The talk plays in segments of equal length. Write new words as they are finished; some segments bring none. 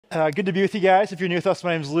Good to be with you guys. If you're new with us,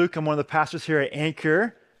 my name is Luke. I'm one of the pastors here at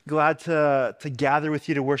Anchor. Glad to gather with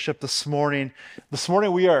you to worship this morning. This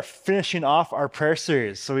morning we are finishing off our prayer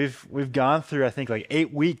series. So we've gone through, I think, like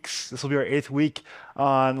 8 weeks. This will be our 8th week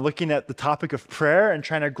on looking at the topic of prayer and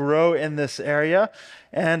trying to grow in this area.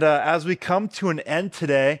 And as we come to an end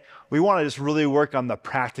today, we want to just really work on the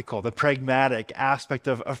practical, the pragmatic aspect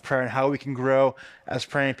of prayer and how we can grow as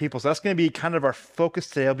praying people. So that's going to be kind of our focus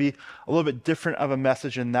today. It'll be a little bit different of a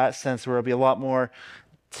message in that sense, where it'll be a lot more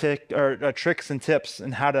tricks and tips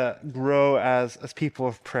and how to grow as people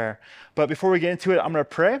of prayer. But before we get into it, I'm going to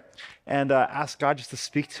pray and ask God just to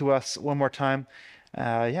speak to us one more time.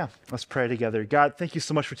 Let's pray together. God, thank you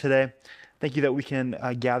so much for today. Thank you that we can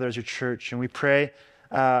gather as your church, and we pray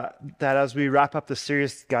that as we wrap up the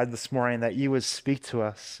series, God, this morning, that you would speak to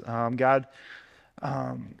us. God,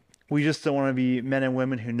 we just don't want to be men and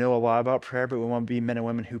women who know a lot about prayer, but we want to be men and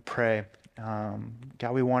women who pray.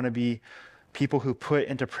 God, we want to be people who put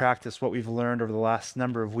into practice what we've learned over the last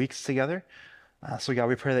number of weeks together. So God,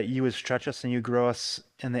 we pray that you would stretch us and you grow us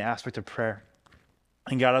in the aspect of prayer.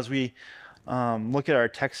 And God, as we look at our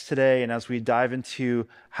text today and as we dive into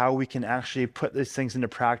how we can actually put these things into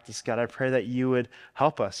practice, God, I pray that you would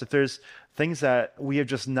help us. If there's things that we have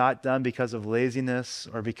just not done because of laziness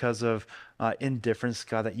or because of indifference,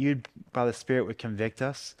 God, that you, by the Spirit, would convict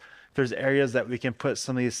us. If there's areas that we can put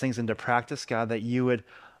some of these things into practice, God, that you would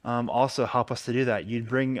also help us to do that. You'd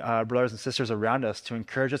bring brothers and sisters around us to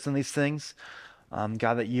encourage us in these things.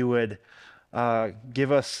 God, that you would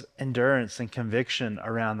give us endurance and conviction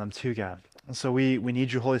around them too, God. And so we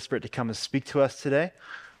need your Holy Spirit to come and speak to us today.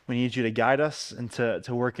 We need you to guide us and to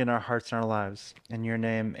work in our hearts and our lives. In your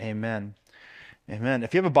name, amen. Amen.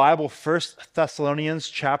 If you have a Bible, 1 Thessalonians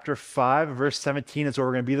chapter 5, verse 17 is where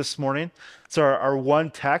we're going to be this morning. It's our one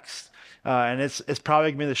text. And it's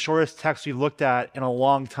probably going to be the shortest text we've looked at in a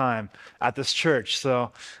long time at this church.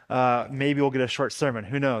 So maybe we'll get a short sermon.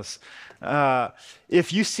 Who knows?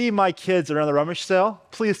 If you see my kids around the rummage sale,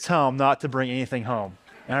 please tell them not to bring anything home.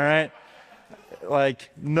 All right?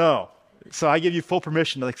 No. So I give you full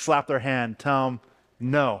permission to slap their hand, tell them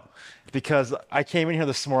no. Because I came in here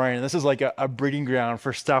this morning and this is like a breeding ground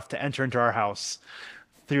for stuff to enter into our house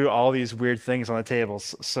through all these weird things on the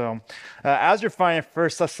tables. So as you're finding 1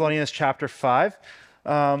 Thessalonians chapter 5,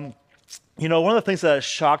 one of the things that has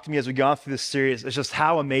shocked me as we've gone through this series is just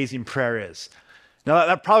how amazing prayer is. Now,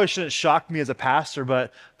 that probably shouldn't shock me as a pastor,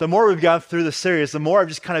 but the more we've gone through the series, the more I've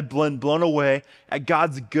just kind of been blown away at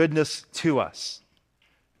God's goodness to us.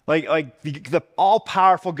 The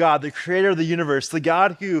all-powerful God, the creator of the universe, the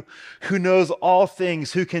God who knows all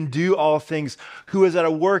things, who can do all things, who is at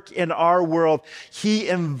a work in our world, he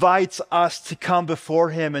invites us to come before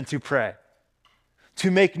him and to pray,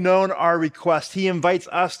 to make known our request. He invites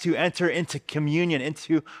us to enter into communion,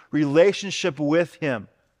 into relationship with him,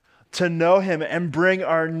 to know him and bring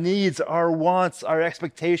our needs, our wants, our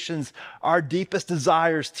expectations, our deepest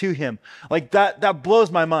desires to him. That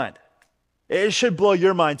blows my mind. It should blow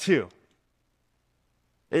your mind too.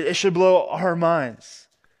 It should blow our minds.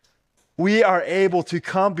 We are able to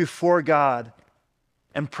come before God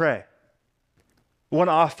and pray. One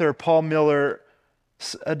author, Paul Miller,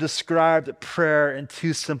 described prayer in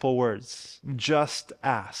 2 simple words: just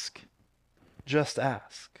ask. Just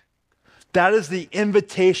ask. That is the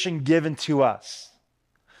invitation given to us.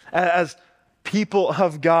 As people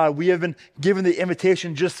of God, we have been given the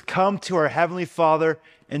invitation: just come to our Heavenly Father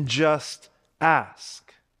and just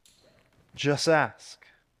ask. Just ask.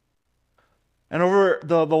 And over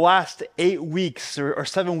the last 8 weeks or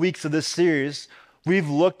 7 weeks of this series, we've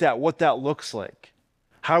looked at what that looks like.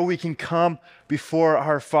 How we can come before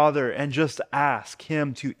our Father and just ask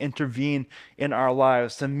him to intervene in our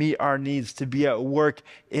lives, to meet our needs, to be at work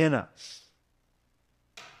in us.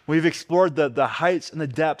 We've explored the heights and the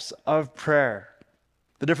depths of prayer,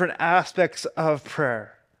 the different aspects of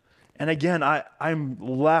prayer. And again, I'm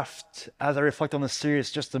left, as I reflect on this series,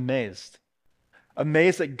 just amazed.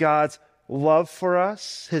 Amazed at God's love for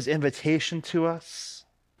us, his invitation to us,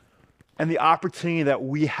 and the opportunity that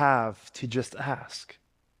we have to just ask.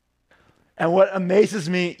 And what amazes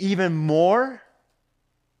me even more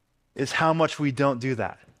is how much we don't do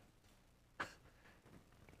that.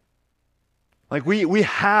 We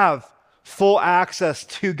have full access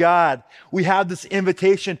to God. We have this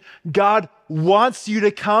invitation. God wants you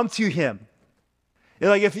to come to him.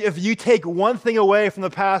 If you take one thing away from the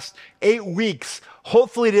past 8 weeks,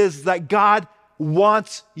 hopefully it is that God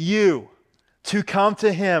wants you to come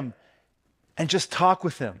to him and just talk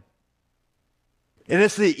with him. And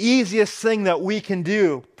it's the easiest thing that we can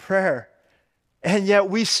do, prayer. And yet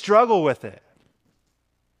we struggle with it.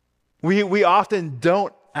 We often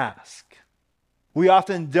don't ask. We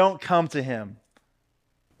often don't come to him.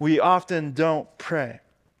 We often don't pray.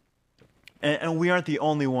 And we aren't the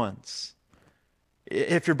only ones.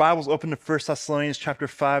 If your Bible's open to 1 Thessalonians chapter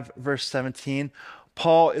 5, verse 17,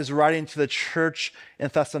 Paul is writing to the church in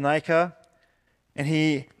Thessalonica, and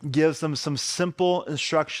he gives them some simple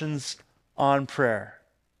instructions on prayer.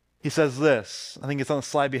 He says this, I think it's on the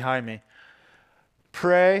slide behind me.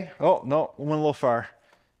 Pray, oh no, went a little far.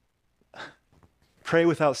 Pray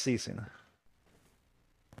without ceasing.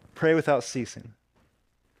 Pray without ceasing.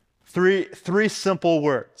 Three simple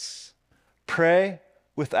words. Pray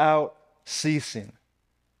without ceasing.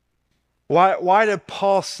 Why did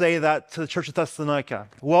Paul say that to the church of Thessalonica?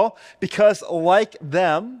 Well, because like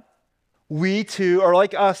them, we too, or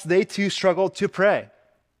like us, they too struggled to pray.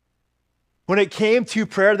 When it came to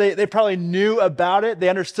prayer, they probably knew about it. They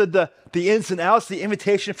understood the ins and outs, the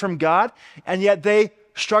invitation from God, and yet they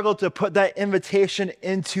struggled to put that invitation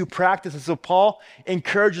into practice. And so Paul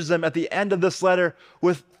encourages them at the end of this letter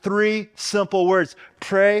with 3 simple words.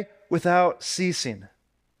 Pray without ceasing.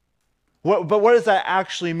 But what does that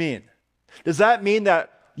actually mean? Does that mean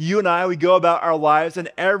that you and I, we go about our lives and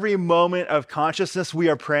every moment of consciousness we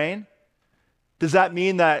are praying? Does that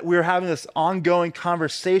mean that we're having this ongoing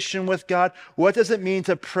conversation with God? What does it mean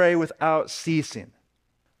to pray without ceasing?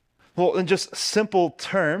 Well, in just simple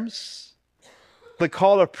terms, the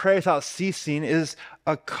call to pray without ceasing is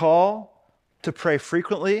a call to pray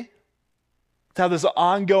frequently, to have this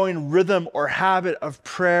ongoing rhythm or habit of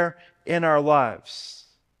prayer in our lives.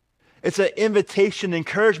 It's an invitation,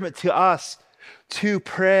 encouragement to us to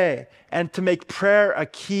pray and to make prayer a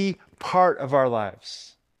key part of our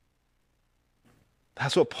lives.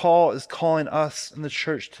 That's what Paul is calling us in the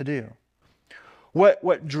church to do.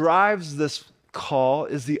 What drives this call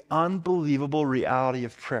is the unbelievable reality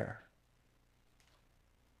of prayer.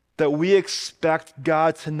 That we expect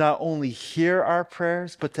God to not only hear our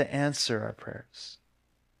prayers, but to answer our prayers.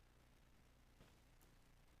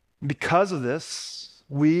 Because of this,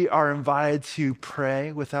 we are invited to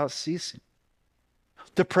pray without ceasing.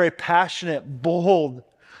 To pray passionate, bold,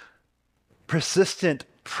 persistent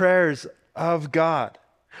prayers of God,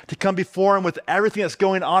 to come before him with everything that's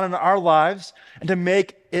going on in our lives and to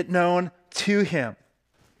make it known to him.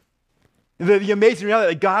 The amazing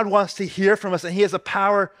reality that God wants to hear from us and he has the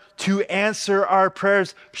power to answer our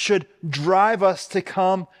prayers should drive us to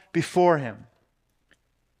come before him.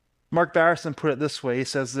 Mark Barrison put it this way. He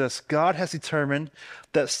says this, God has determined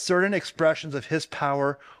that certain expressions of his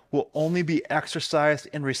power will only be exercised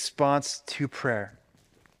in response to prayer.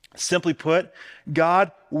 Simply put,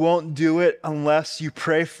 God won't do it unless you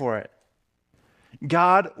pray for it.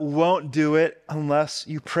 God won't do it unless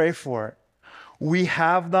you pray for it. We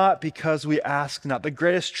have not because we ask not. The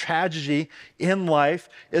greatest tragedy in life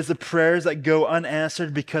is the prayers that go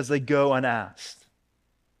unanswered because they go unasked.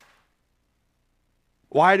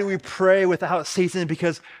 Why do we pray without ceasing?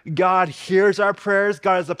 Because God hears our prayers.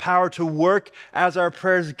 God has the power to work as our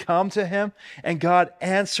prayers come to him, and God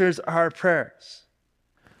answers our prayers.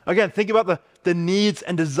 Again, think about the needs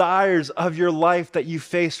and desires of your life that you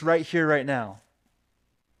face right here, right now.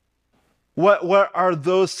 What are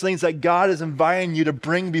those things that God is inviting you to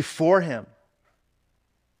bring before him?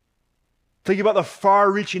 Think about the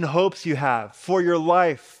far-reaching hopes you have for your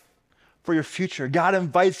life, for your future. God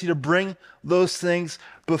invites you to bring those things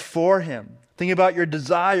before him. Think about your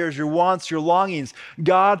desires, your wants, your longings.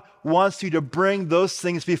 God wants you to bring those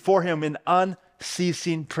things before him in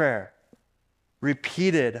unceasing prayer.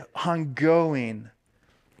 Repeated, ongoing,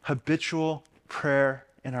 habitual prayer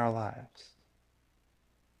in our lives.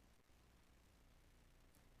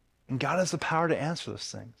 And God has the power to answer those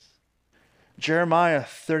things. Jeremiah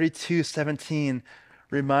 32:17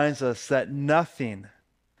 reminds us that nothing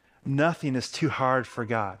is too hard for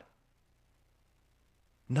God.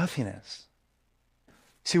 Nothing is.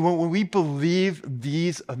 See, when we believe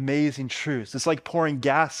these amazing truths, it's like pouring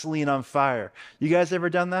gasoline on fire. You guys ever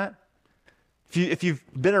done that? If you've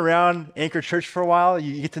been around Anchor Church for a while,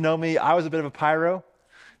 you get to know me. I was a bit of a pyro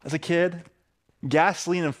as a kid.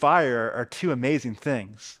 Gasoline and fire are 2 amazing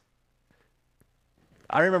things.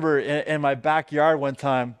 I remember in my backyard one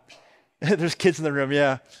time, there's kids in the room,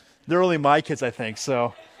 yeah. They're only my kids, I think,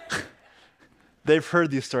 so they've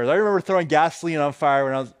heard these stories. I remember throwing gasoline on fire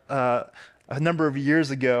when I was a number of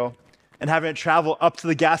years ago and having it travel up to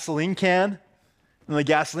the gasoline can. And the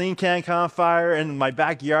gasoline can caught on fire, and my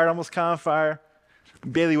backyard almost caught on fire.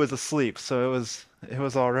 Bailey was asleep, so it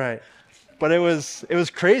was all right. But it was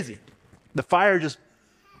crazy. The fire just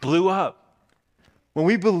blew up. When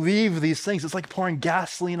we believe these things, it's like pouring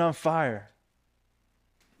gasoline on fire.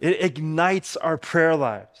 It ignites our prayer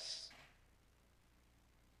lives.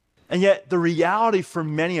 And yet the reality for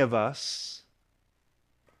many of us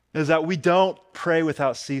is that we don't pray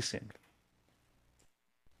without ceasing.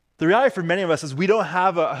 The reality for many of us is we don't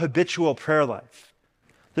have a habitual prayer life.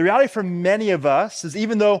 The reality for many of us is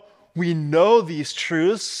even though we know these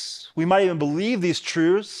truths, we might even believe these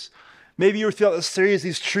truths, maybe you were throughout this series,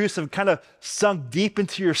 these truths have kind of sunk deep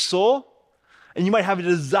into your soul, and you might have a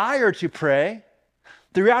desire to pray.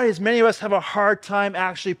 The reality is many of us have a hard time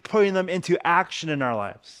actually putting them into action in our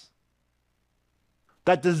lives.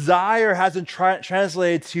 That desire hasn't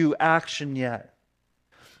translated to action yet.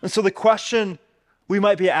 And so the question we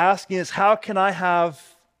might be asking is, how can I have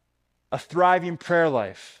a thriving prayer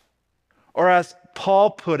life? Or as Paul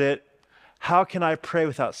put it, how can I pray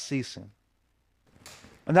without ceasing?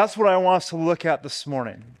 And that's what I want us to look at this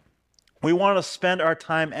morning. We want to spend our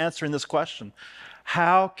time answering this question.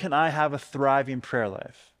 How can I have a thriving prayer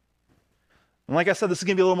life? And like I said, this is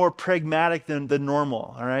going to be a little more pragmatic than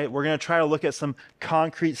normal, all right? We're going to try to look at some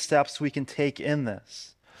concrete steps we can take in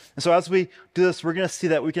this. And so as we do this, we're going to see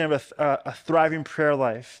that we can have a thriving prayer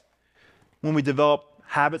life when we develop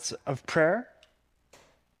habits of prayer.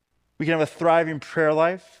 We can have a thriving prayer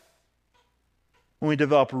life when we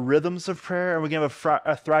develop rhythms of prayer, and we can have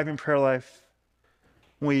a thriving prayer life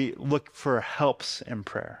when we look for helps in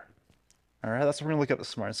prayer. All right, that's what we're going to look at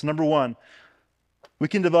this morning. So number one, we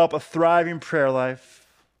can develop a thriving prayer life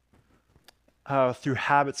through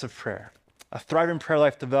habits of prayer. A thriving prayer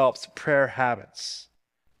life develops prayer habits.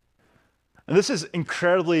 And this is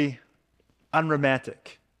incredibly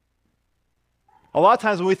unromantic. A lot of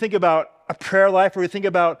times when we think about a prayer life or we think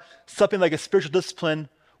about something like a spiritual discipline,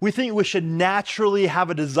 we think we should naturally have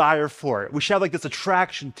a desire for it. We should have like this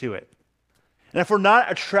attraction to it. And if we're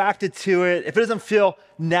not attracted to it, if it doesn't feel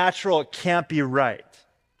natural, it can't be right.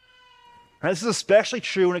 Right? This is especially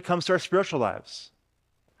true when it comes to our spiritual lives.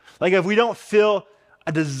 Like if we don't feel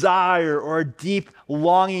a desire or a deep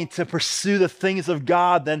longing to pursue the things of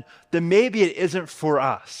God, then maybe it isn't for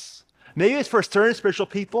us. Maybe it's for certain spiritual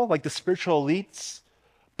people, like the spiritual elites,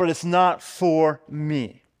 but it's not for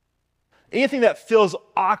me. Anything that feels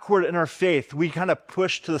awkward in our faith, we kind of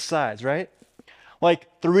push to the sides, right? Like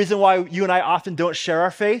the reason why you and I often don't share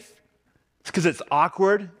our faith, it's because it's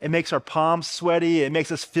awkward. It makes our palms sweaty. It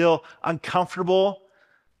makes us feel uncomfortable.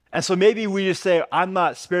 And so maybe we just say, I'm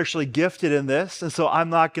not spiritually gifted in this, and so I'm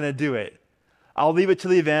not going to do it. I'll leave it to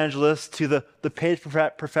the evangelists, to the paid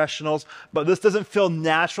professionals, but this doesn't feel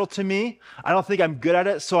natural to me. I don't think I'm good at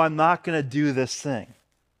it, so I'm not going to do this thing.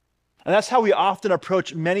 And that's how we often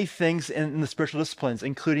approach many things in the spiritual disciplines,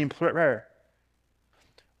 including prayer.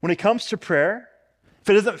 When it comes to prayer, if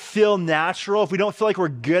it doesn't feel natural, if we don't feel like we're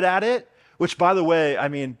good at it, which by the way, I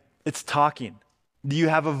mean, it's talking. Do you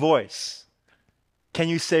have a voice? Can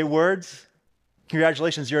you say words?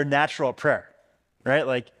 Congratulations, you're a natural at prayer, right?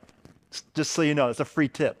 Like, just so you know, it's a free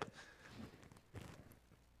tip.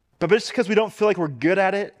 But it's because we don't feel like we're good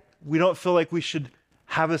at it. We don't feel like we should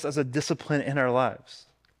have this as a discipline in our lives.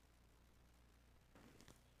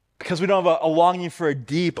 Because we don't have a longing for a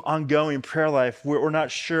deep, ongoing prayer life, we're not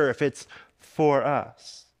sure if it's for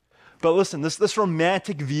us. But listen, this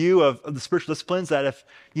romantic view of the spiritual disciplines, that if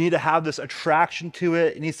you need to have this attraction to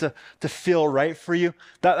it, it needs to feel right for you,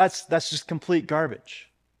 that's just complete garbage.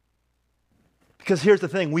 Because here's the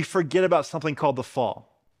thing, we forget about something called the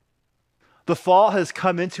fall. The fall has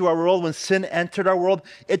come into our world. When sin entered our world,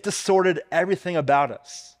 it distorted everything about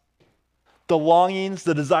us. The longings,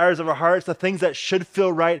 the desires of our hearts, the things that should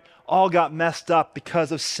feel right, all got messed up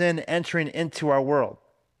because of sin entering into our world.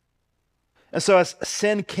 And so as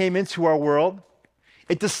sin came into our world,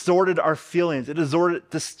 it distorted our feelings. It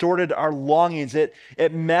distorted our longings. It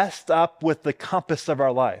messed up with the compass of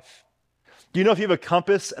our life. Do you know if you have a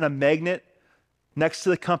compass and a magnet next to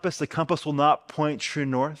the compass will not point true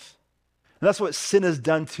north? And that's what sin has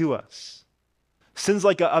done to us. Sin's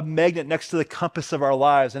like a magnet next to the compass of our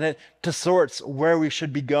lives, and it distorts where we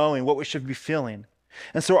should be going, what we should be feeling.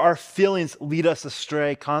 And so our feelings lead us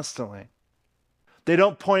astray constantly. They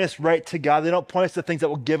don't point us right to God. They don't point us to things that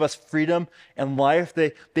will give us freedom and life.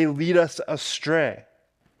 They lead us astray.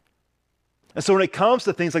 And so when it comes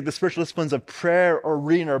to things like the spiritual disciplines of prayer or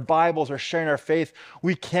reading our Bibles or sharing our faith,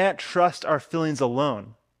 we can't trust our feelings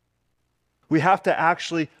alone. We have to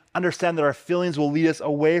actually understand that our feelings will lead us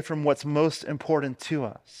away from what's most important to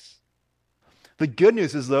us. The good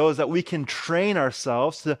news is, though, is that we can train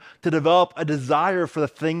ourselves to develop a desire for the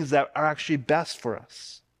things that are actually best for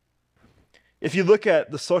us. If you look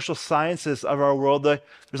at the social sciences of our world,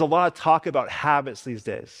 there's a lot of talk about habits these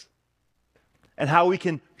days and how we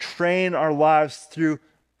can train our lives through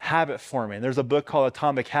habit forming. There's a book called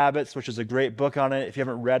Atomic Habits, which is a great book on it. If you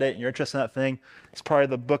haven't read it and you're interested in that thing, it's probably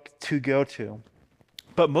the book to go to.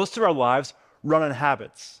 But most of our lives run on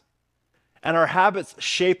habits. And our habits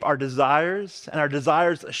shape our desires, and our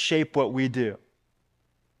desires shape what we do.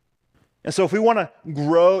 And so if we want to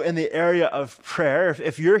grow in the area of prayer,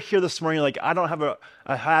 if you're here this morning, like, I don't have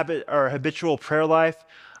a habit or a habitual prayer life,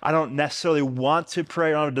 I don't necessarily want to pray,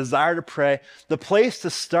 I don't have a desire to pray, the place to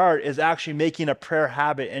start is actually making a prayer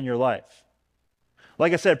habit in your life.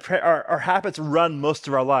 Like I said, our habits run most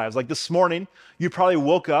of our lives. Like this morning, you probably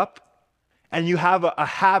woke up and you have a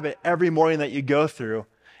habit every morning that you go through,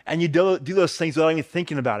 and you do those things without even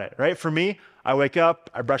thinking about it, right? For me, I wake up,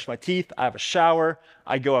 I brush my teeth, I have a shower,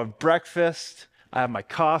 I go have breakfast, I have my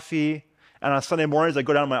coffee, and on Sunday mornings, I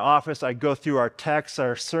go down to my office, I go through our text,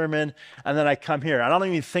 our sermon, and then I come here. I don't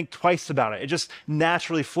even think twice about it. It just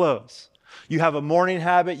naturally flows. You have a morning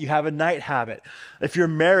habit, you have a night habit. If you're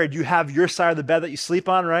married, you have your side of the bed that you sleep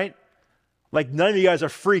on, right? Like, none of you guys are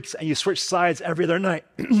freaks and you switch sides every other night.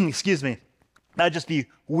 Excuse me. That'd just be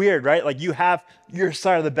weird, right? Like, you have your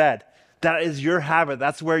side of the bed. That is your habit.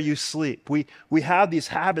 That's where you sleep. We have these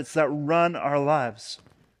habits that run our lives.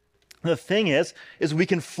 The thing is we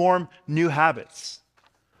can form new habits.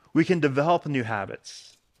 We can develop new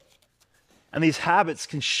habits. And these habits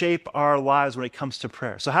can shape our lives when it comes to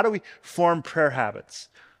prayer. So how do we form prayer habits?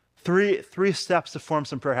 Three steps to form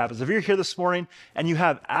some prayer habits. If you're here this morning and you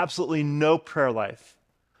have absolutely no prayer life,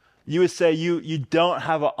 you would say you don't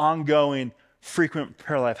have an ongoing, frequent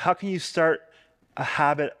prayer life. How can you start a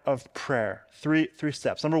habit of prayer? Three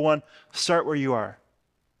steps. Number one, start where you are.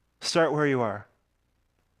 Start where you are.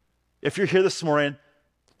 If you're here this morning,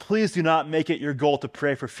 please do not make it your goal to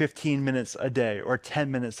pray for 15 minutes a day or 10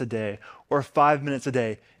 minutes a day or 5 minutes a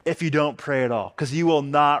day if you don't pray at all, because you will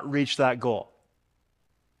not reach that goal.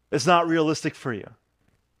 It's not realistic for you.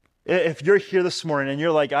 If you're here this morning and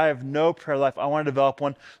you're like, I have no prayer life, I want to develop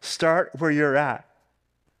one, start where you're at.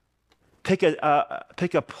 Pick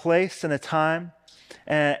a place and a time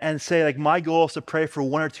and say, like, my goal is to pray for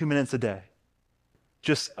 1 or 2 minutes a day.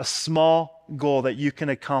 Just a small goal that you can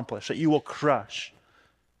accomplish, that you will crush.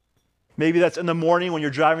 Maybe that's in the morning when you're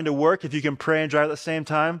driving to work. If you can pray and drive at the same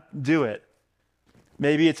time, do it.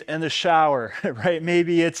 Maybe it's in the shower, right?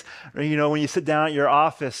 Maybe it's, when you sit down at your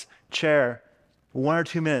office chair, 1 or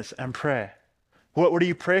 2 minutes and pray. What do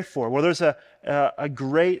you pray for? Well, there's a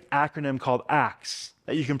great acronym called ACTS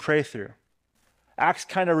that you can pray through. ACTS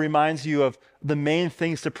kind of reminds you of the main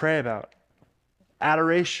things to pray about.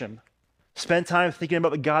 Adoration. Spend time thinking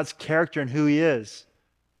about God's character and who he is.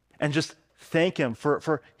 And just thank him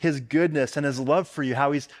for his goodness and his love for you,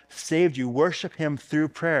 how he's saved you. Worship him through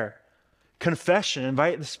prayer. Confession.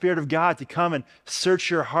 Invite the Spirit of God to come and search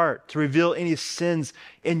your heart, to reveal any sins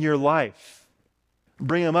in your life.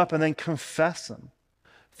 Bring them up and then confess them.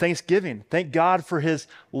 Thanksgiving. Thank God for his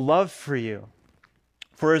love for you,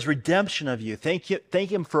 for his redemption of you. Thank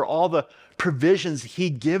him for all the provisions he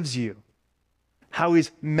gives you, how he's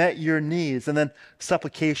met your needs. And then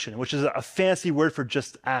supplication, which is a fancy word for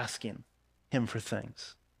just asking him for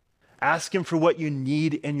things. Ask him for what you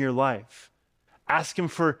need in your life. Ask him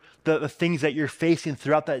for the things that you're facing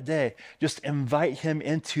throughout that day. Just invite him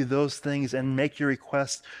into those things and make your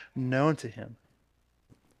requests known to him.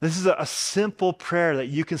 This is a simple prayer that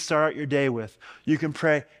you can start out your day with. You can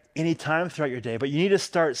pray anytime throughout your day, but you need to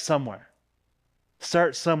start somewhere.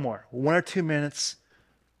 Start somewhere, 1 or 2 minutes,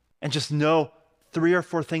 and just know 3 or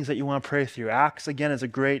 4 things that you want to pray through. Acts, again, is a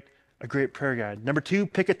great prayer guide. Number 2,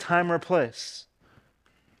 pick a time or a place.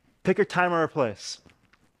 Pick a time or a place.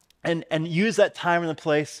 And use that time and the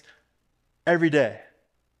place every day.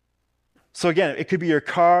 So again, it could be your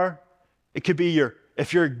car. It could be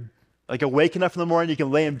if you're like awake enough in the morning, you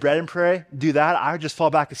can lay in bed and pray. Do that. I would just fall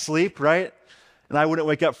back asleep, right? And I wouldn't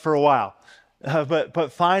wake up for a while.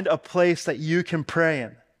 But find a place that you can pray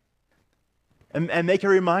in. And make a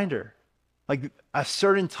reminder. Like a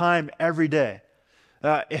certain time every day.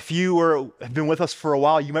 If you have been with us for a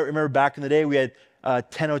while, you might remember back in the day we had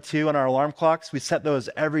 10:02 on our alarm clocks. We set those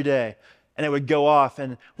every day, and it would go off,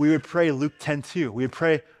 and we would pray Luke 10:2. We would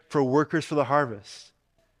pray for workers for the harvest.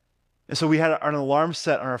 And so we had an alarm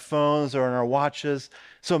set on our phones or on our watches.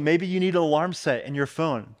 So maybe you need an alarm set in your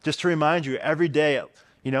phone just to remind you every day at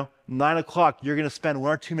 9 o'clock, you're going to spend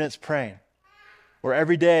 1 or 2 minutes praying. Or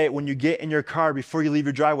every day when you get in your car before you leave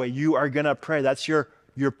your driveway, you are going to pray. That's your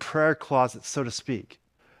prayer closet, so to speak.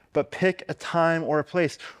 But pick a time or a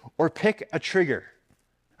place, or pick a trigger.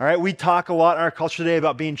 All right, we talk a lot in our culture today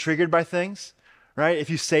about being triggered by things, right? If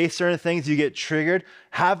you say certain things, you get triggered.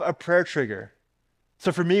 Have a prayer trigger.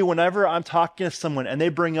 So for me, whenever I'm talking to someone and they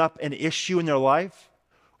bring up an issue in their life,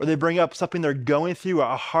 or they bring up something they're going through,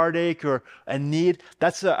 a heartache or a need,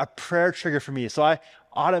 that's a prayer trigger for me. So I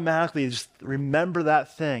automatically just remember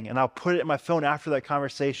that thing, and I'll put it in my phone after that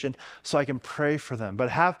conversation so I can pray for them. But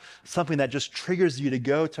have something that just triggers you to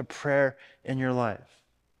go to prayer in your life.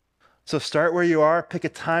 So start where you are, pick a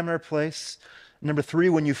time or a place. Number 3,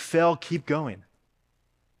 when you fail, keep going.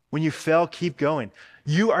 When you fail, keep going.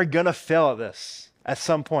 You are going to fail at this at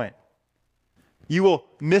some point. You will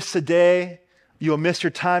miss a day. You'll miss your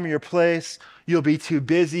time and your place. You'll be too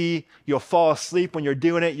busy. You'll fall asleep when you're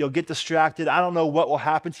doing it. You'll get distracted. I don't know what will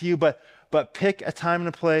happen to you, but pick a time and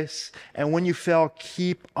a place. And when you fail,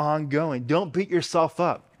 keep on going. Don't beat yourself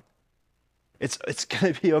up. It's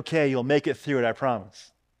going to be okay. You'll make it through it, I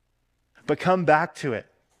promise. But come back to it.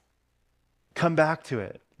 Come back to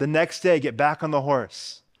it. The next day, get back on the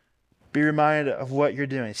horse. Be reminded of what you're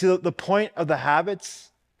doing. See, the point of the habits,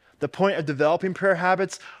 the point of developing prayer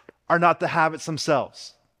habits are not the habits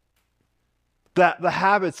themselves. That the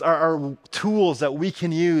habits are tools that we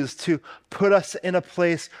can use to put us in a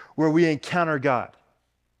place where we encounter God.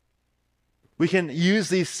 We can use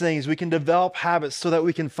these things, we can develop habits so that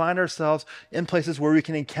we can find ourselves in places where we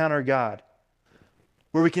can encounter God,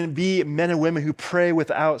 where we can be men and women who pray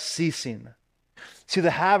without ceasing. See,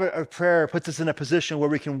 the habit of prayer puts us in a position where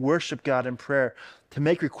we can worship God in prayer, to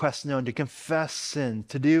make requests known, to confess sin,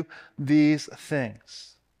 to do these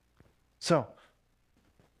things. So,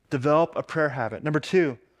 develop a prayer habit. Number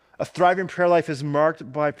 2, a thriving prayer life is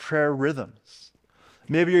marked by prayer rhythms.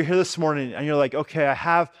 Maybe you're here this morning and you're like, okay, I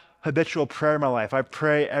have habitual prayer in my life. I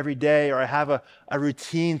pray every day, or I have a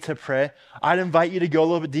routine to pray. I'd invite you to go a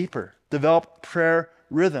little bit deeper. Develop prayer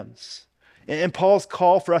rhythms. In Paul's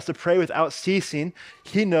call for us to pray without ceasing,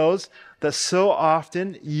 he knows that so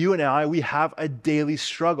often you and I, we have a daily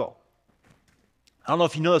struggle. I don't know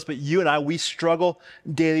if you know this, but you and I, we struggle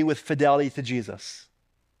daily with fidelity to Jesus.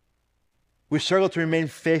 We struggle to remain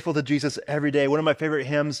faithful to Jesus every day. One of my favorite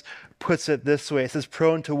hymns puts it this way. It says,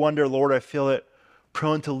 "Prone to wonder, Lord, I feel it.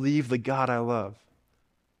 Prone to leave the God I love."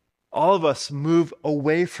 All of us move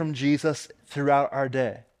away from Jesus throughout our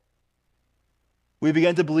day. We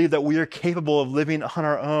begin to believe that we are capable of living on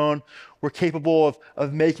our own. We're capable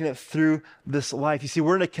of making it through this life. You see,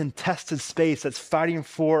 we're in a contested space that's fighting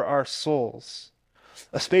for our souls.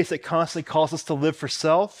 A space that constantly calls us to live for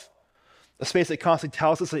self. A space that constantly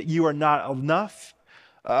tells us that you are not enough.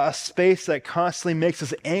 A space that constantly makes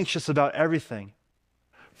us anxious about everything.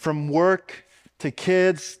 From work to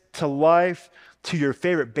kids to life to your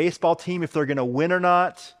favorite baseball team, if they're going to win or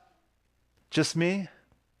not. Just me?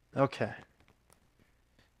 Okay.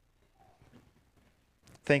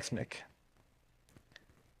 Thanks, Nick.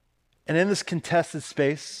 And in this contested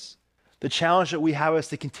space, the challenge that we have is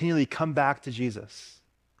to continually come back to Jesus.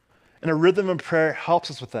 And a rhythm of prayer helps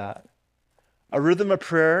us with that. A rhythm of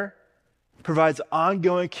prayer provides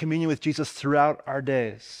ongoing communion with Jesus throughout our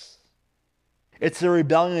days. It's a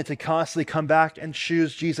rebellion to constantly come back and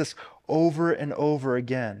choose Jesus over and over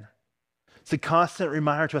again. It's a constant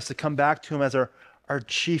reminder to us to come back to him as our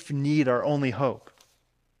chief need, our only hope.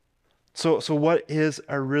 So what is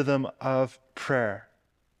a rhythm of prayer?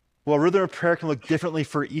 Well, a rhythm of prayer can look differently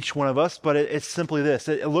for each one of us, but it's simply this.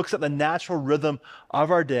 It looks at the natural rhythm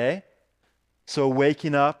of our day. So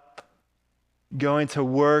waking up, going to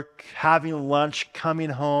work, having lunch,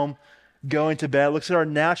 coming home, going to bed. It looks at our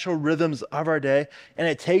natural rhythms of our day, and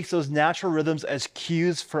it takes those natural rhythms as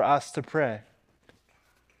cues for us to pray.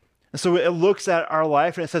 And so it looks at our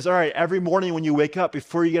life and it says, all right, every morning when you wake up,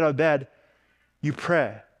 before you get out of bed, you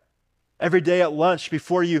pray. Every day at lunch,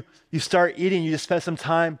 before you start eating, you just spend some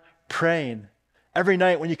time praying. Every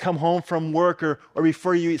night when you come home from work or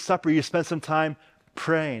before you eat supper, you spend some time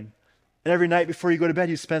praying. And every night before you go to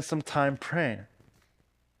bed, you spend some time praying.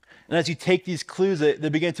 And as you take these clues, they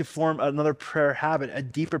begin to form another prayer habit, a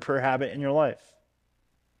deeper prayer habit in your life.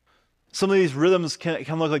 Some of these rhythms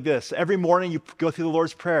can look like this. Every morning you go through the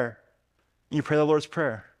Lord's Prayer, and you pray the Lord's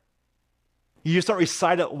Prayer. You just don't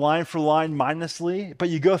recite it line for line mindlessly, but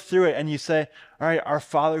you go through it and you say, all right, our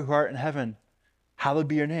Father who art in heaven, hallowed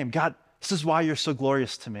be your name. God, this is why you're so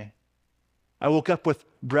glorious to me. I woke up with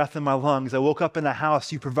breath in my lungs. I woke up in a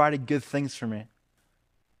house. You provided good things for me.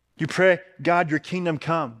 You pray, God, your kingdom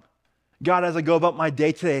come. God, as I go about my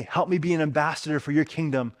day today, help me be an ambassador for your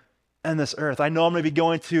kingdom and this earth. I know I'm going to be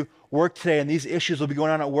going to work today and these issues will be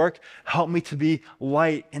going on at work. Help me to be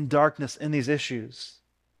light in darkness in these issues.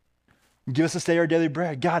 Give us this day our daily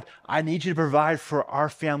bread. God, I need you to provide for our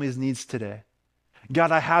family's needs today.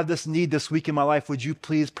 God, I have this need this week in my life. Would you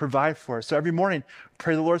please provide for us? So every morning,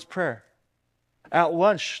 pray the Lord's Prayer. At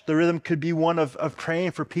lunch, the rhythm could be one of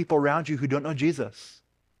praying for people around you who don't know Jesus.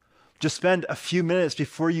 Just spend a few minutes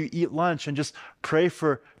before you eat lunch and just pray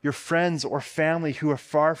for your friends or family who are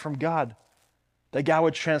far from God, that God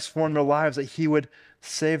would transform their lives, that he would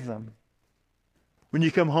save them. When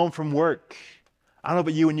you come home from work, I don't know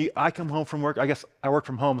about you, I come home from work, I guess I work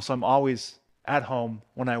from home, so I'm always at home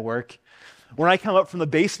when I work. When I come up from the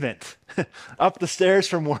basement, up the stairs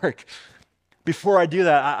from work, before I do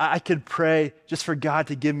that, I could pray just for God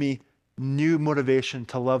to give me new motivation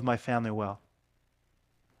to love my family well.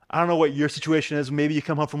 I don't know what your situation is. Maybe you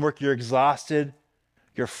come home from work, you're exhausted,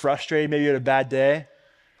 you're frustrated, maybe you had a bad day.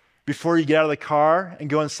 Before you get out of the car and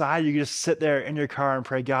go inside, you can just sit there in your car and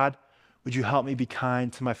pray, God, would you help me be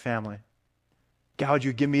kind to my family? God, would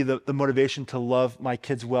you give me the motivation to love my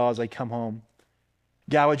kids well as I come home?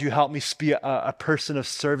 God, would you help me be a person of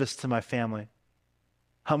service to my family?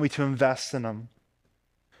 Help me to invest in them.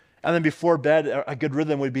 And then before bed, a good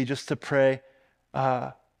rhythm would be just to pray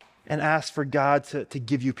and ask for God to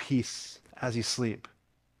give you peace as you sleep.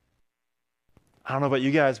 I don't know about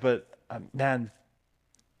you guys, but man,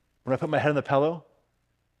 when I put my head on the pillow,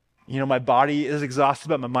 my body is exhausted,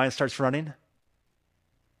 but my mind starts running.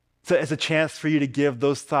 So it's a chance for you to give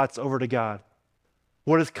those thoughts over to God.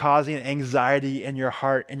 What is causing anxiety in your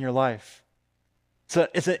heart, in your life? So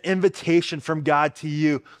it's an invitation from God to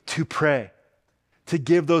you to pray, to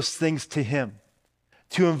give those things to him,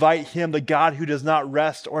 to invite him, the God who does not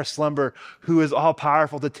rest or slumber, who is all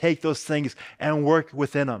powerful, to take those things and work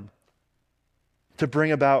within them, to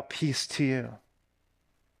bring about peace to you.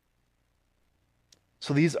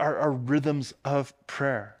 So these are our rhythms of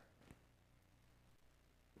prayer.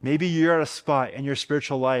 Maybe you're at a spot in your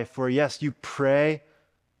spiritual life where, yes, you pray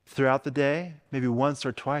throughout the day, maybe once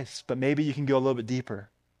or twice, but maybe you can go a little bit deeper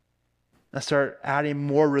and start adding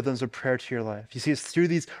more rhythms of prayer to your life. You see, it's through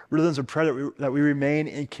these rhythms of prayer that we remain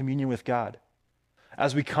in communion with God.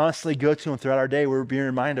 As we constantly go to him throughout our day, we're being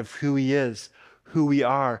reminded of who he is, who we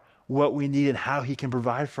are, what we need, and how he can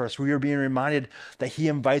provide for us. We are being reminded that he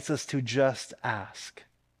invites us to just ask,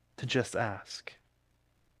 to just ask.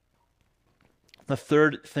 The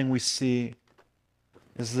third thing we see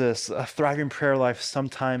is this: a thriving prayer life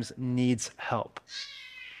sometimes needs help.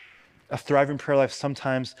 A thriving prayer life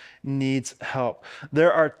sometimes needs help.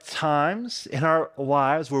 There are times in our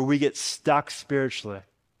lives where we get stuck spiritually,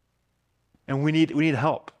 and we need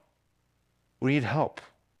help. We need help.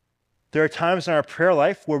 There are times in our prayer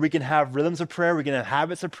life where we can have rhythms of prayer, we can have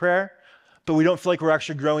habits of prayer, but we don't feel like we're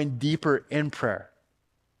actually growing deeper in prayer.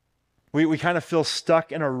 We kind of feel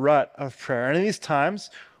stuck in a rut of prayer. And in these times,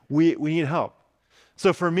 we need help.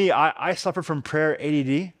 So for me, I suffer from prayer ADD.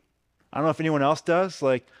 I don't know if anyone else does.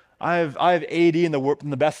 Like, I have ADD in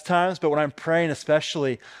the best times, but when I'm praying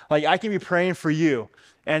especially, like, I can be praying for you,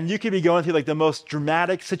 and you could be going through like the most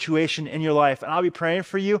dramatic situation in your life, and I'll be praying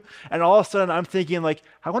for you, and all of a sudden I'm thinking, like,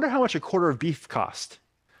 I wonder how much a quarter of beef cost.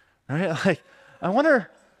 Right? Like, I wonder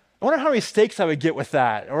how many steaks I would get with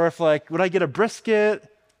that, or if, like, would I get a brisket?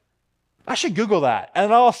 I should Google that.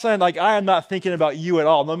 And all of a sudden, like, I am not thinking about you at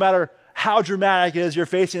all, no matter how dramatic it is you're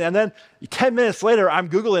facing. And then 10 minutes later, I'm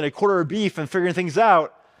Googling a quarter of beef and figuring things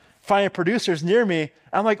out, finding producers near me.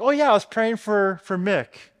 I'm like, oh yeah, I was praying for Mick.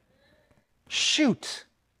 Shoot,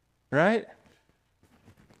 right?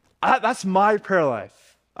 That's my prayer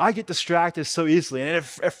life. I get distracted so easily, and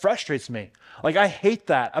it frustrates me. Like, I hate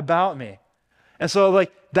that about me. And so,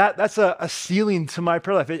 like, that's a ceiling to my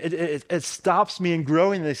prayer life. It stops me in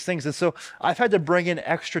growing these things. And so I've had to bring in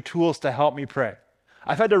extra tools to help me pray.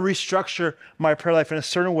 I've had to restructure my prayer life in a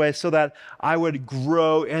certain way so that I would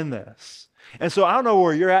grow in this. And so I don't know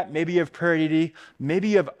where you're at. Maybe you have prayer ADD. Maybe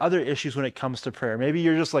you have other issues when it comes to prayer. Maybe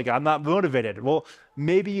you're just like, I'm not motivated. Well,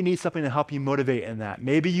 maybe you need something to help you motivate in that.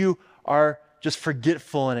 Maybe you are just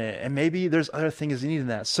forgetful in it, and maybe there's other things you need in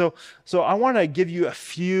that. So I want to give you a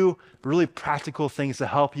few really practical things to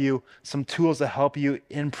help you, some tools to help you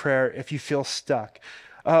in prayer if you feel stuck.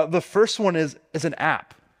 The first one is an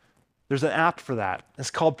app. There's an app for that.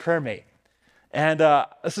 It's called PrayerMate. And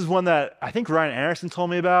this is one that I think Ryan Anderson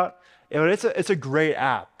told me about. It's a great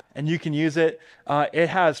app, and you can use it. It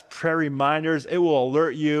has prayer reminders. It will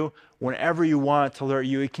alert you whenever you want it to alert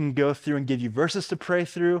you. It can go through and give you verses to pray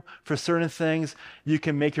through for certain things. You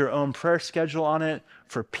can make your own prayer schedule on it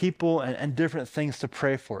for people and different things to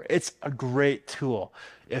pray for. It's a great tool.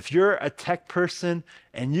 If you're a tech person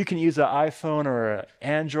and you can use an iPhone or an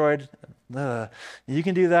Android, you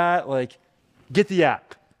can do that. Like, get the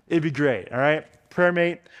app. It'd be great, all right?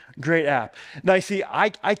 PrayerMate, great app. Now, you see, I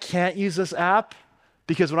can't use this app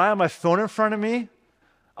because when I have my phone in front of me,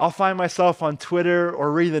 I'll find myself on Twitter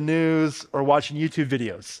or reading the news or watching YouTube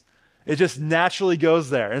videos. It just naturally goes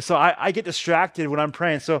there. And so I get distracted when I'm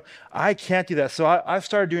praying. So I can't do that. So I've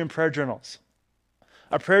started doing prayer journals.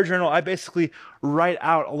 A prayer journal, I basically write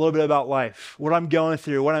out a little bit about life, what I'm going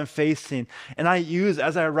through, what I'm facing. And I use,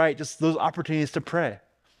 as I write, just those opportunities to pray.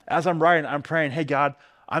 As I'm writing, I'm praying, hey, God,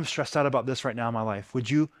 I'm stressed out about this right now in my life. Would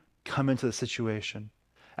you come into the situation?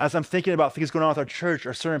 As I'm thinking about things going on with our church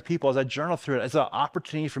or certain people, as I journal through it, it's an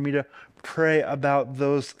opportunity for me to pray about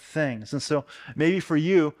those things. And so maybe for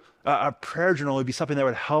you, a prayer journal would be something that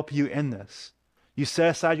would help you in this. You set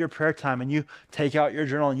aside your prayer time and you take out your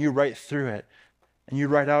journal and you write through it. And you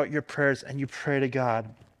write out your prayers and you pray to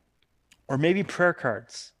God. Or maybe prayer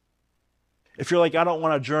cards. If you're like, I don't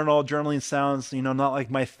want a journal, journaling sounds, not like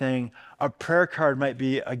my thing, a prayer card might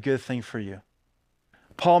be a good thing for you.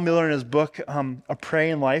 Paul Miller in his book, A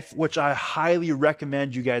Praying Life, which I highly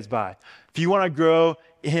recommend you guys buy. If you want to grow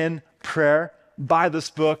in prayer, buy this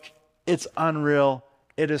book. It's unreal.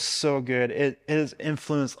 It is so good. It has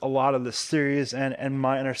influenced a lot of the series and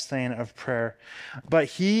my understanding of prayer. But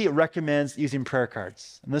he recommends using prayer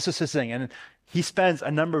cards. And this is his thing. And he spends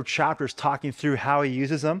a number of chapters talking through how he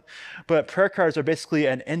uses them. But prayer cards are basically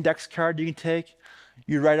an index card you can take.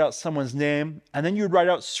 You write out someone's name, and then you write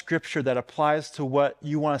out scripture that applies to what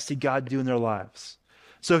you want to see God do in their lives.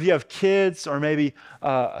 So if you have kids or maybe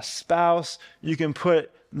a spouse, you can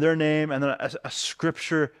put their name and then a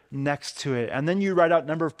scripture next to it. And then you write out a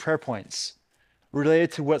number of prayer points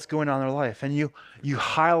related to what's going on in their life. And you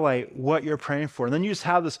highlight what you're praying for. And then you just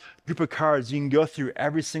have this group of cards you can go through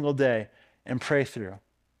every single day and pray through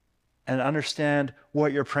and understand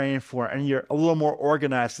what you're praying for. And you're a little more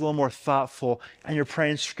organized, a little more thoughtful, and you're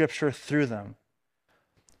praying scripture through them.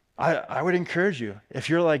 I would encourage you, if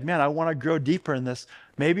you're like, man, I want to grow deeper in this,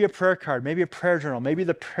 maybe a prayer card, maybe a prayer journal, maybe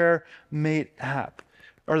the Prayer Mate app,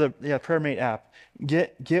 or the Prayer Mate app.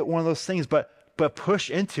 Get one of those things, but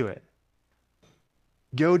push into it.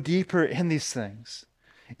 Go deeper in these things.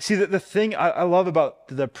 See, the thing I love about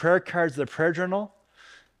the prayer cards, the prayer journal,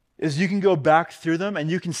 is you can go back through them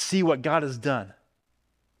and you can see what God has done.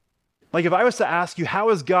 Like if I was to ask you, how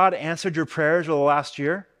has God answered your prayers over the last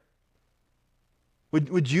year?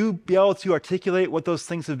 Would you be able to articulate what those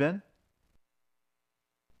things have been?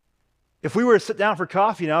 If we were to sit down for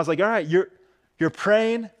coffee and I was like, all right, you're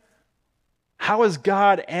praying, how has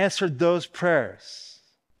God answered those prayers?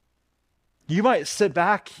 You might sit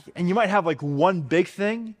back and you might have like one big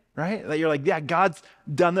thing, right? That you're like, yeah, God's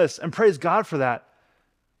done this, and praise God for that.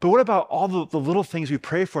 But what about all the little things we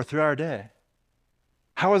pray for throughout our day?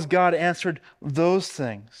 How has God answered those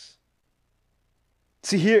things?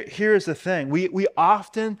 See, here's the thing. We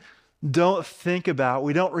often don't think about,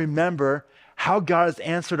 we don't remember how God has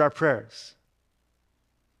answered our prayers.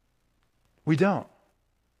 We don't.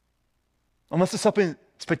 Unless it's something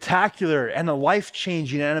spectacular and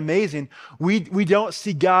life-changing and amazing, we don't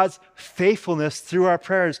see God's faithfulness through our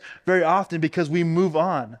prayers very often because we move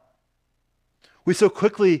on. We so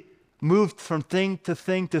quickly move from thing to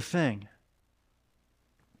thing to thing.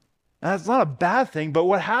 And that's not a bad thing, but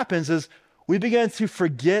what happens is we begin to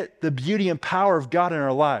forget the beauty and power of God in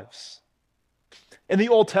our lives. In the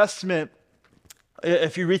Old Testament,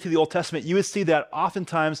 if you read through the Old Testament, you would see that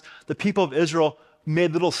oftentimes the people of Israel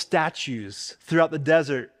made little statues throughout the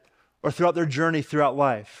desert or throughout their journey throughout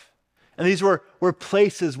life. And these were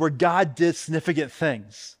places where God did significant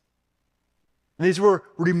things. And these were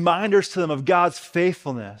reminders to them of God's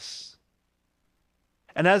faithfulness.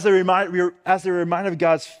 And as they were reminded of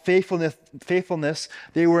God's faithfulness,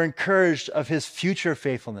 they were encouraged of his future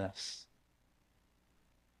faithfulness.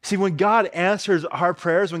 See, when God answers our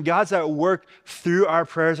prayers, when God's at work through our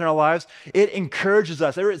prayers in our lives, it encourages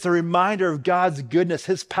us. It's a reminder of God's goodness,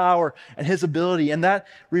 his power, and his ability. And that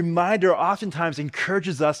reminder oftentimes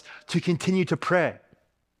encourages us to continue to pray,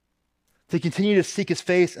 to continue to seek his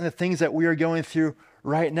face in the things that we are going through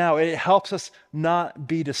right now. It helps us not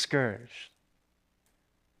be discouraged.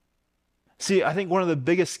 See, I think one of the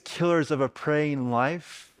biggest killers of a praying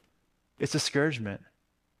life is discouragement.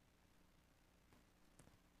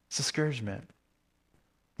 It's discouragement.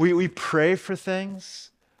 We pray for things,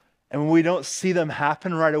 and when we don't see them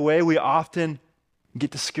happen right away, we often get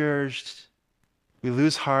discouraged. We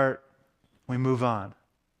lose heart. We move on.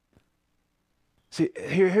 See,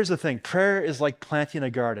 here's the thing. Prayer is like planting a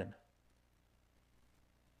garden.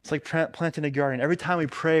 It's like planting a garden. Every time we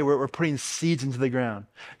pray, we're putting seeds into the ground.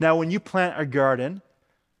 Now, when you plant a garden,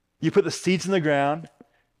 you put the seeds in the ground,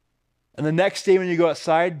 and the next day when you go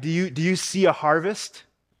outside, do you see a harvest?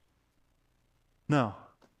 No.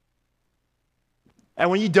 And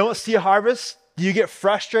when you don't see a harvest, do you get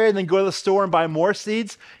frustrated and then go to the store and buy more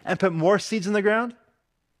seeds and put more seeds in the ground?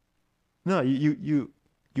 No, you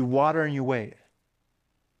You water and you wait.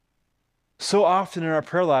 So often in our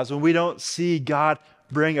prayer lives, when we don't see God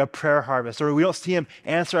bring a prayer harvest, or we don't see him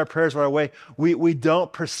answer our prayers right away, we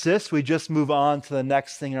don't persist. We just move on to the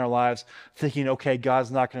next thing in our lives, thinking, okay,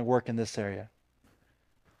 God's not going to work in this area.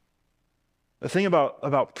 The thing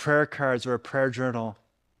about prayer cards or a prayer journal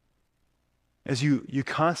is you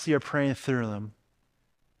constantly are praying through them.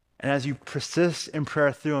 And as you persist in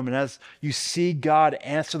prayer through them, and as you see God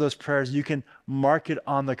answer those prayers, you can mark it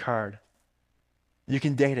on the card. You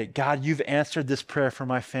can date it. God, you've answered this prayer for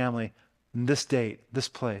my family in this date, this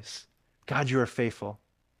place. God, you are faithful.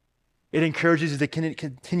 It encourages you to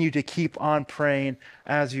continue to keep on praying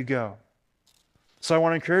as you go. So I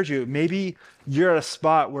want to encourage you. Maybe you're at a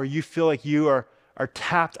spot where you feel like you are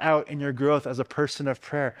tapped out in your growth as a person of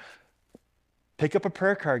prayer. Pick up a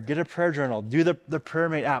prayer card, get a prayer journal, do the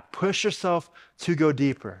PrayerMate app. Push yourself to go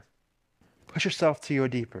deeper. Push yourself to go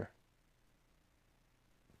deeper.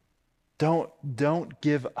 Don't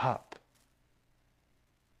give up,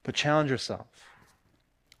 but challenge yourself.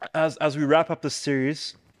 As we wrap up this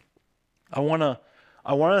series, I want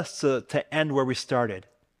us to end where we started.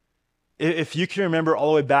 If you can remember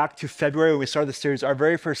all the way back to February when we started the series, our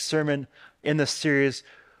very first sermon in this series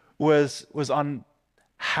was on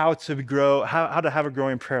how to grow, how to have a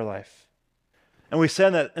growing prayer life. And we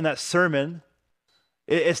said that in that sermon,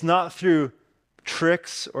 it's not through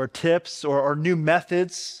tricks or tips or new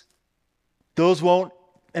methods. Those won't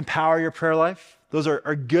empower your prayer life. Those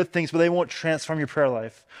are good things, but they won't transform your prayer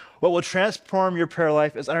life. What will transform your prayer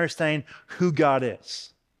life is understanding who God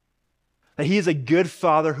is. That he is a good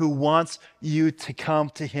father who wants you to come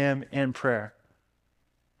to him in prayer.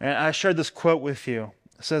 And I shared this quote with you.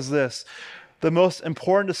 It says this: the most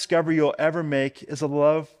important discovery you'll ever make is the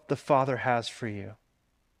love the Father has for you.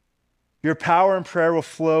 Your power in prayer will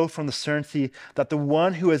flow from the certainty that the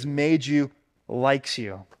one who has made you likes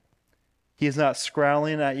you. He is not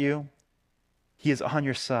scowling at you. He is on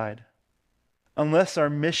your side. Unless our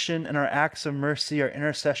mission and our acts of mercy, our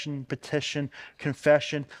intercession, petition,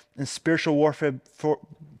 confession, and spiritual warfare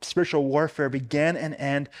begin and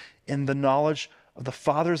end in the knowledge of the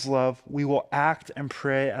Father's love, we will act and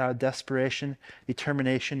pray out of desperation,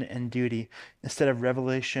 determination, and duty instead of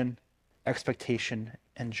revelation, expectation,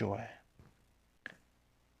 and joy.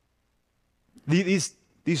 These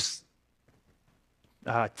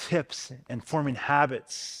tips and forming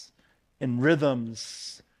habits and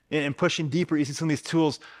rhythms and pushing deeper using some of these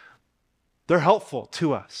tools, they're helpful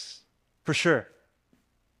to us, for sure.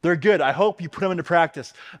 They're good. I hope you put them into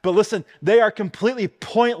practice. But listen, they are completely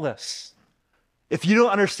pointless if you don't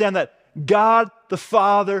understand that God the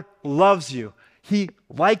Father loves you. He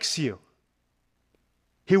likes you.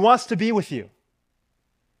 He wants to be with you.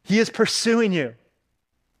 He is pursuing you.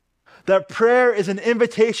 That prayer is an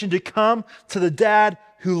invitation to come to the Dad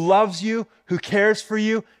who loves you, who cares for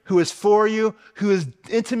you, who is for you, who is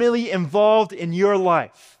intimately involved in your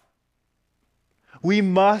life. We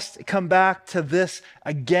must come back to this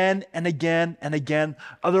again and again and again.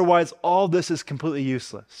 Otherwise, all this is completely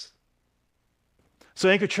useless. So,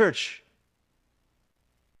 Anchor Church,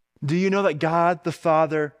 do you know that God the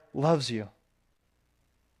Father loves you?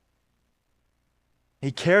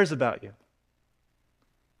 He cares about you.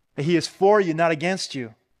 That he is for you, not against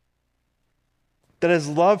you. That his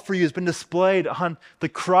love for you has been displayed on the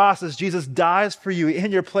cross as Jesus dies for you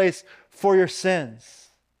in your place for your sins.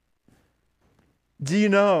 Do you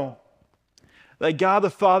know that God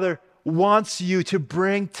the Father wants you to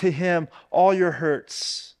bring to him all your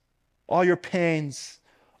hurts, all your pains,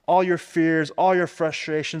 all your fears, all your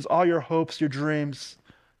frustrations, all your hopes, your dreams,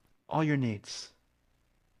 all your needs?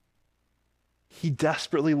 He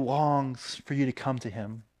desperately longs for you to come to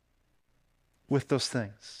him with those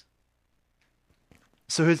things.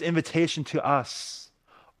 So his invitation to us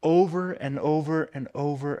over and over and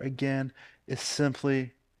over again is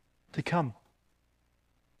simply to come.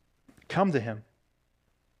 Come to him.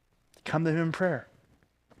 Come to him in prayer.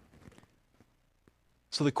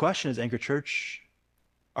 So the question is, Anchor Church,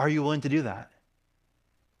 are you willing to do that?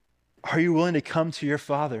 Are you willing to come to your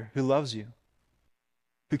Father who loves you,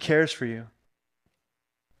 who cares for you,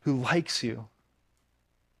 who likes you?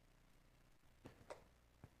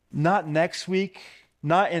 Not next week,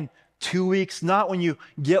 not in 2 weeks, not when you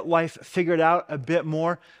get life figured out a bit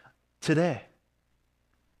more. Today.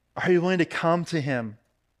 Are you willing to come to him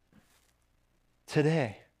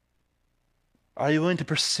today? Are you willing to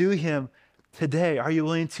pursue him today? Are you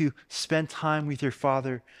willing to spend time with your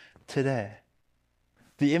Father today?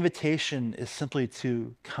 The invitation is simply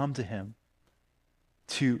to come to him,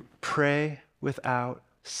 to pray without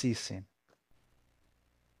ceasing.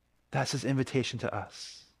 That's his invitation to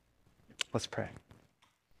us. Let's pray.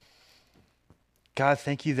 God,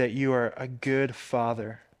 thank you that you are a good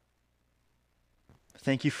Father.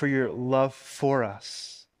 Thank you for your love for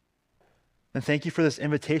us. And thank you for this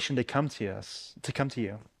invitation to come to us, to come to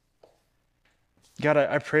you. God,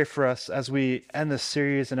 I pray for us as we end this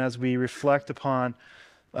series and as we reflect upon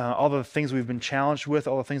all the things we've been challenged with,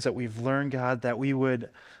 all the things that we've learned, God, that we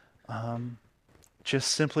would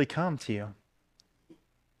just simply come to you.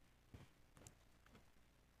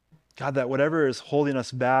 God, that whatever is holding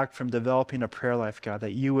us back from developing a prayer life, God,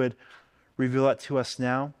 that you would reveal that to us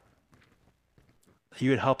now, that you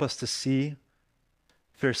would help us to see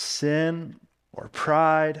if there's sin or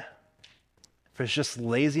pride, if there's just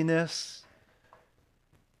laziness,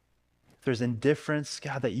 if there's indifference,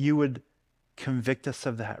 God, that you would convict us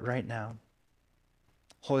of that right now.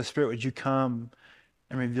 Holy Spirit, would you come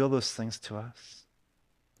and reveal those things to us?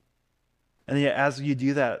 And yet, as you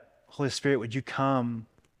do that, Holy Spirit, would you come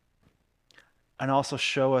and also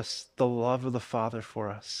show us the love of the Father for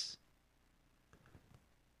us?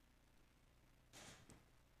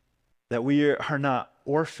 That we are not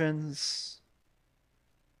orphans,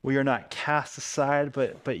 we are not cast aside,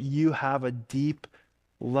 but you have a deep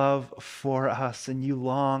love for us and you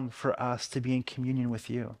long for us to be in communion with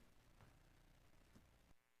you.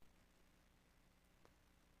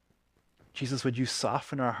 Jesus, would you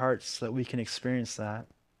soften our hearts so that we can experience that?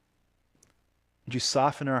 Would you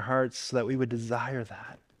soften our hearts so that we would desire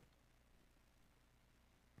that?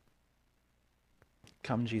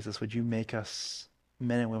 Come, Jesus, would you make us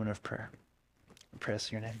men and women of prayer? I pray this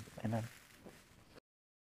in your name. Amen.